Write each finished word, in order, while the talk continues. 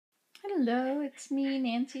Hello, it's me,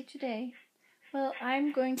 Nancy, today. Well,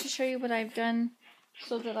 I'm going to show you what I've done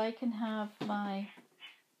so that I can have my,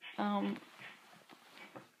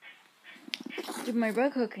 do my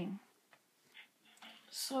rug hooking.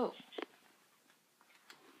 So,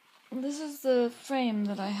 this is the frame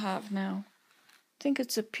that I have now. I think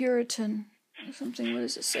it's a Puritan or something. What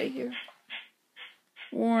does it say here?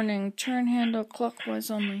 Warning, turn handle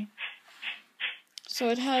clockwise only. So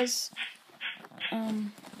it has,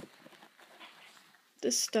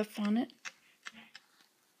 this stuff on it.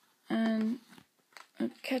 And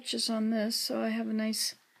it catches on this, so I have a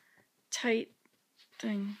nice tight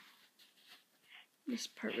thing. This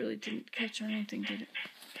part really didn't catch on anything, did it?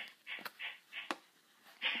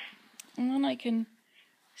 And then I can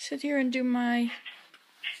sit here and do my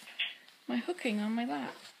hooking on my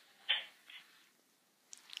lap.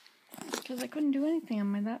 Because I couldn't do anything on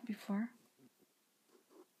my lap before.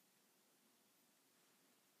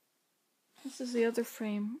 This is the other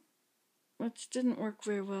frame, which didn't work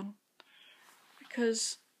very well.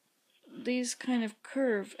 Because these kind of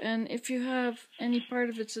curve, and if you have any part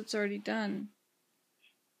of it that's already done,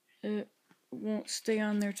 it won't stay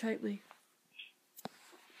on there tightly.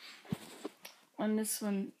 On this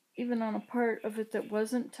one, even on a part of it that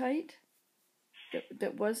wasn't tight,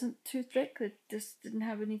 that wasn't too thick, that just didn't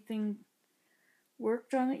have anything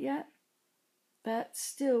worked on it yet, that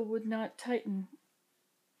still would not tighten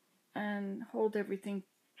and hold everything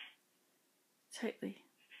tightly.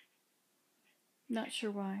 Not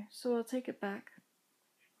sure why, so I'll take it back.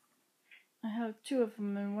 I have two of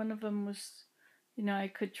them, and one of them was, I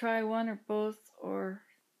could try one or both or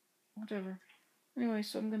whatever. Anyway,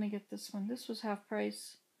 so I'm going to get this one. This was half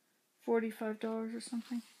price, $45 or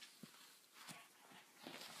something.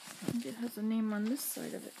 And it has a name on this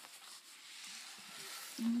side of it.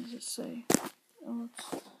 What does it say? Oh,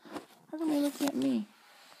 how come you're looking at me?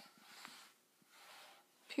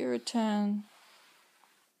 Puritan.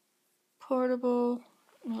 Portable.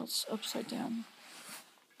 Well, it's upside down.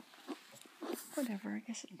 Whatever, I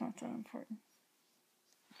guess it's not that important.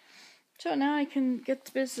 So now I can get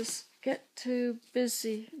to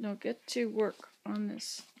work on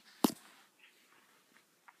this.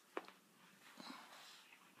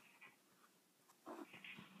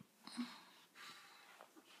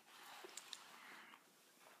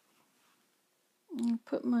 I'll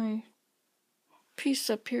put my piece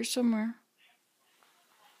up here somewhere.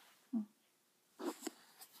 No,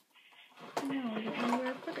 I don't know where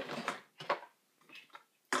I put it.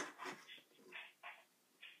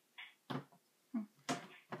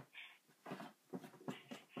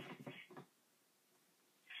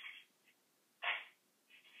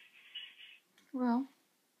 Well,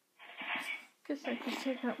 guess I could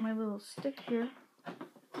take out my little stick here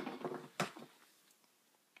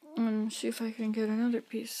and see if I can get another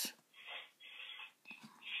piece.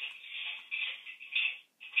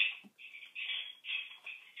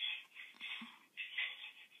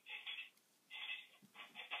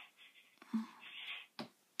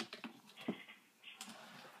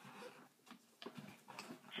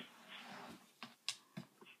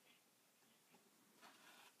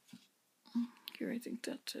 Here, I think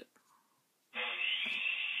that's it.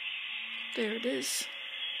 There it is.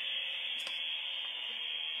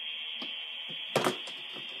 I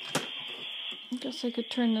guess I could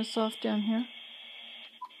turn this off down here.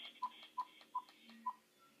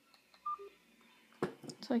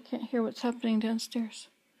 So I can't hear what's happening downstairs.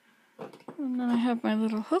 And then I have my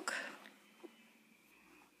little hook.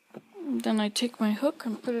 And then I take my hook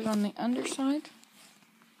and put it on the underside.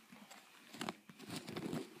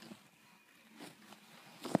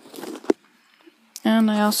 And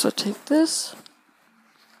I also take this.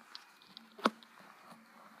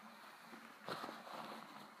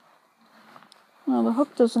 No, the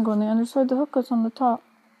hook doesn't go on the underside, the hook goes on the top.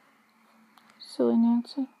 Silly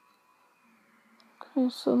Nancy. Okay,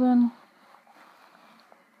 so then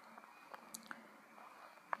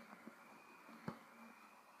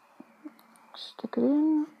stick it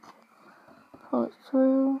in, pull it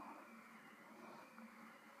through.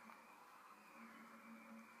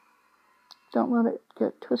 Don't let it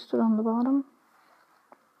get twisted on the bottom.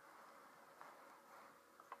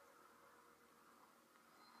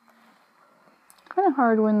 Kind of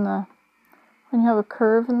hard when you have a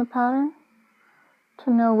curve in the pattern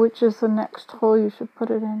to know which is the next hole you should put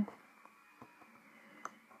it in.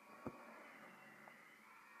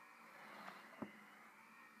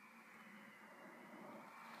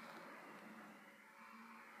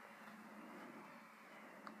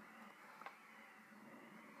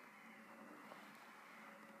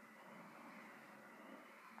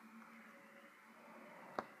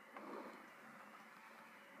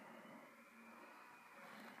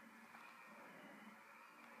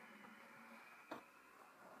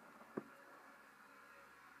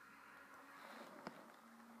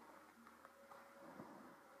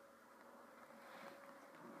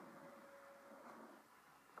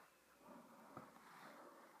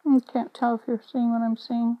 Can't tell if you're seeing what I'm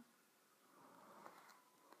seeing.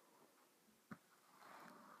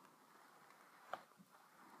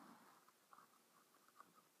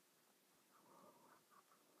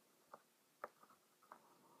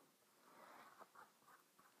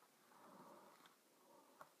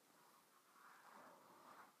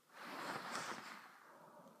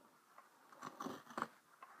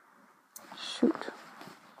 Shoot.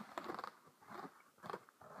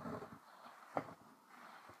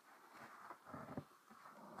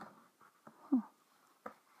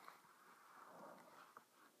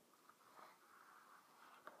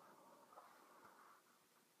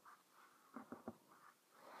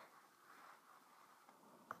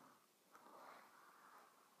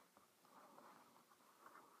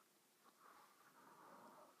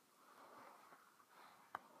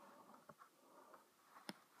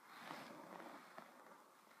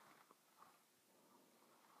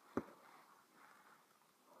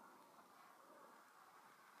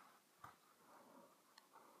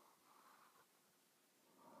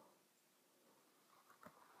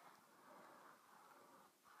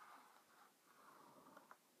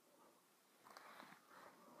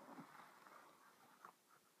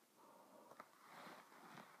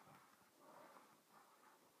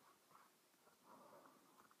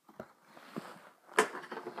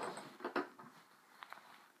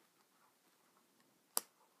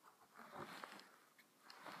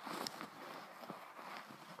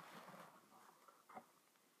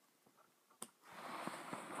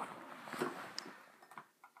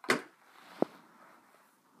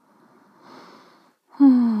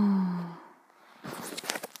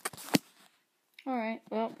 Alright,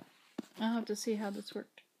 well, I'll have to see how this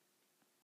worked.